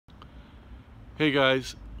Hey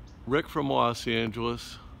guys, Rick from Los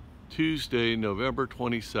Angeles, Tuesday, November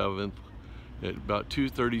 27th at about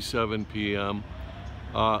 2:37 p.m.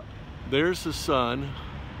 There's the sun,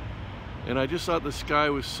 and I just thought the sky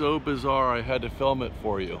was so bizarre I had to film it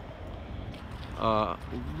for you.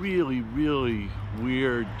 Really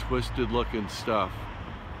weird, twisted looking stuff.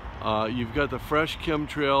 You've got the fresh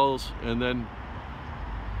chemtrails and then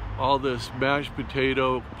all this mashed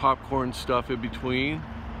potato, popcorn stuff in between.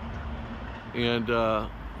 And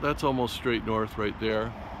that's almost straight north right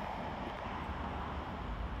there.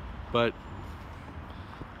 But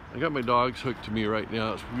I got my dogs hooked to me right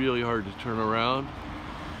now. It's really hard to turn around.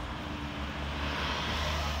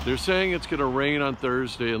 They're saying it's gonna rain on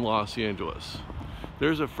Thursday in Los Angeles.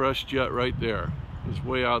 There's a fresh jet right there. It's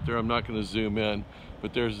way out there. I'm not gonna zoom in,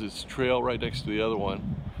 but there's this trail right next to the other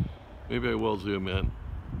one. Maybe I will zoom in.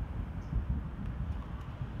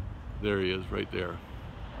 There he is right there.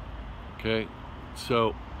 Okay,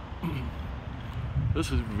 so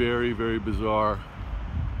this is very bizarre,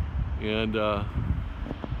 and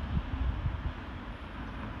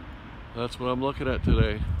that's what I'm looking at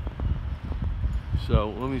today.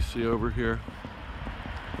 So let me see over here.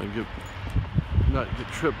 I not get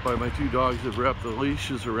tripped by my two dogs that wrap the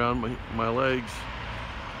leashes around my legs.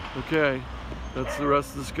 Okay, that's the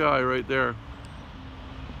rest of the sky right there.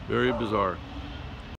 Very bizarre.